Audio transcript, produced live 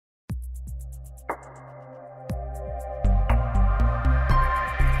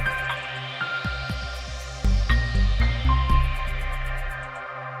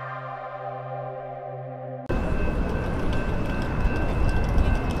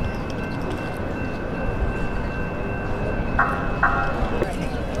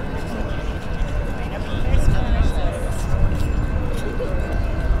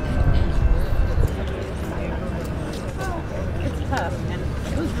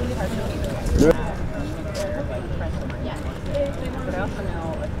Good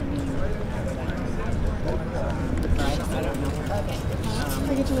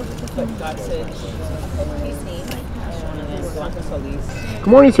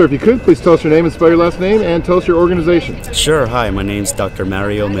morning, sir. If you could, please tell us your name and spell your last name, and tell us your organization. Sure. Hi, my name's Dr.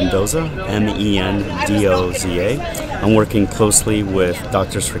 Mario Mendoza, Mendoza. I'm working closely with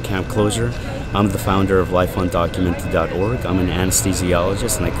Doctors for Camp Closure. I'm the founder of lifeundocumented.org. I'm an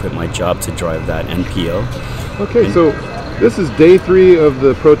anesthesiologist, and I quit my job to drive that NPO. Okay, so this is day 3 of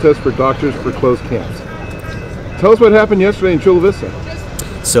the protest for doctors for closed camps. Tell us what happened yesterday in Chula Vista.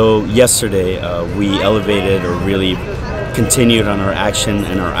 So yesterday, we elevated, or really continued on our action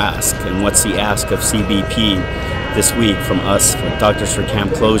and our ask. And what's the ask of CBP this week from us, for Doctors for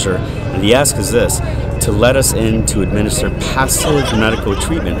Camp Closure? And the ask is this: to let us in to administer passive medical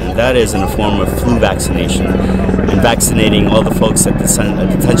treatment, and that is in the form of flu vaccination, and vaccinating all the folks at the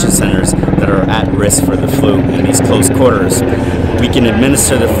detention centers that are at risk for the flu in these close quarters. We can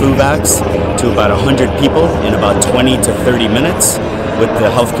administer the flu vax to about 100 people in about 20 to 30 minutes with the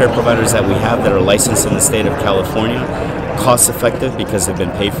healthcare providers that we have that are licensed in the state of California. Cost effective because they've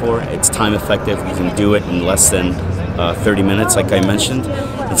been paid for. It's time effective. We can do it in less than 30 minutes, like I mentioned.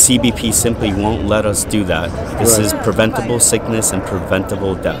 And CBP simply won't let us do that. This is preventable sickness and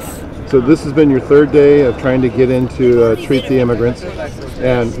preventable death. So this has been your 3rd day of trying to get in to treat the immigrants.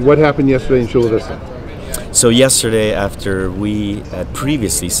 And what happened yesterday in Chula Vista? So yesterday, after we had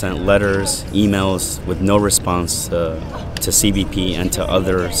previously sent letters, emails with no response to CBP and to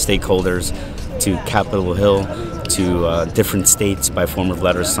other stakeholders, to Capitol Hill, to different states by form of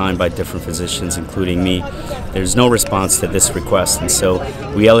letters signed by different physicians, including me, there's no response to this request. And so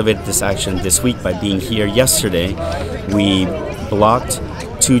we elevated this action this week by being here yesterday. We blocked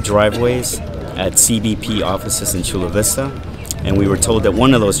 2 driveways at CBP offices in Chula Vista. And we were told that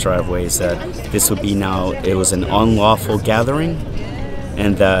one of those driveways that this would be it was an unlawful gathering,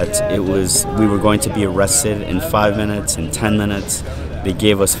 and that we were going to be arrested in 5 minutes, in 10 minutes. They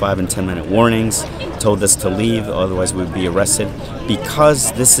gave us 5 and 10 minute warnings, told us to leave, otherwise we would be arrested.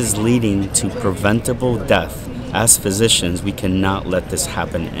 Because this is leading to preventable death, as physicians, we cannot let this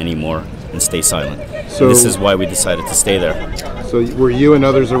happen anymore and stay silent. So this is why we decided to stay there. So were you and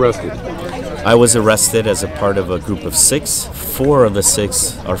others arrested? I was arrested as a part of a group of 6. 4 of the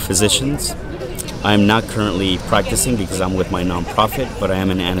 6 are physicians. I'm not currently practicing because I'm with my nonprofit, but I am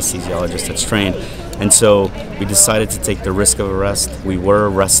an anesthesiologist that's trained. And so we decided to take the risk of arrest. We were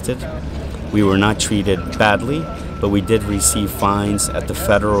arrested. We were not treated badly, but we did receive fines at the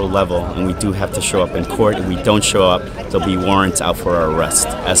federal level, and we do have to show up in court. If we don't show up, there'll be warrants out for our arrest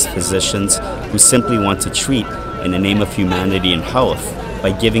as physicians who simply want to treat in the name of humanity and health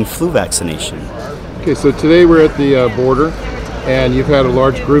by giving flu vaccination. Okay, so today we're at the border, and you've had a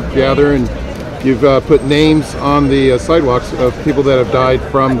large group gather, and you've put names on the sidewalks of people that have died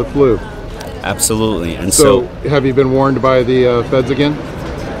from the flu. Absolutely. And so have you been warned by the feds again?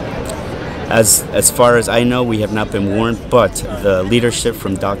 As far as I know, we have not been warned, but the leadership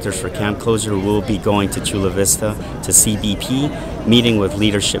from Doctors for Camp Closure will be going to Chula Vista, to CBP, meeting with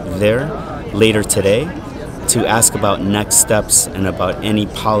leadership there later today to ask about next steps and about any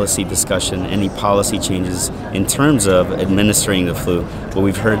policy discussion, any policy changes in terms of administering the flu. What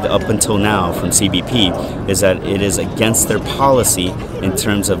we've heard up until now from CBP is that it is against their policy in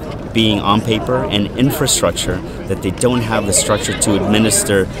terms of being on paper and infrastructure, that they don't have the structure to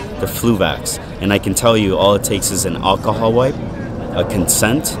administer the flu vax. And I can tell you, all it takes is an alcohol wipe, a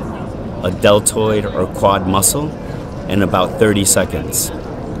consent, a deltoid or quad muscle, in about 30 seconds.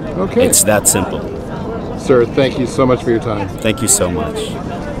 Okay. It's that simple. Sir, thank you so much for your time. Thank you so much.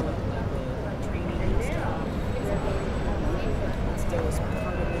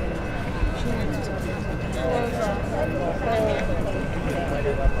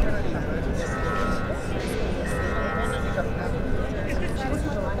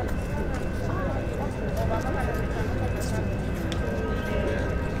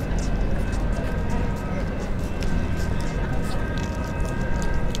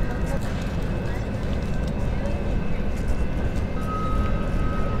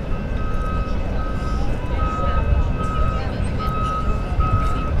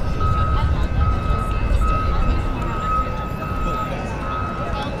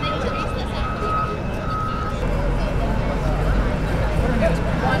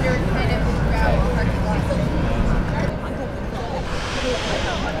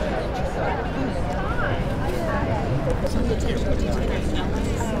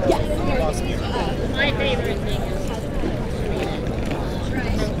 My favorite thing is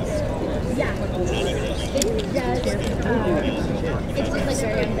it's just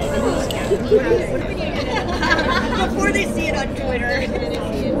like on Twitter.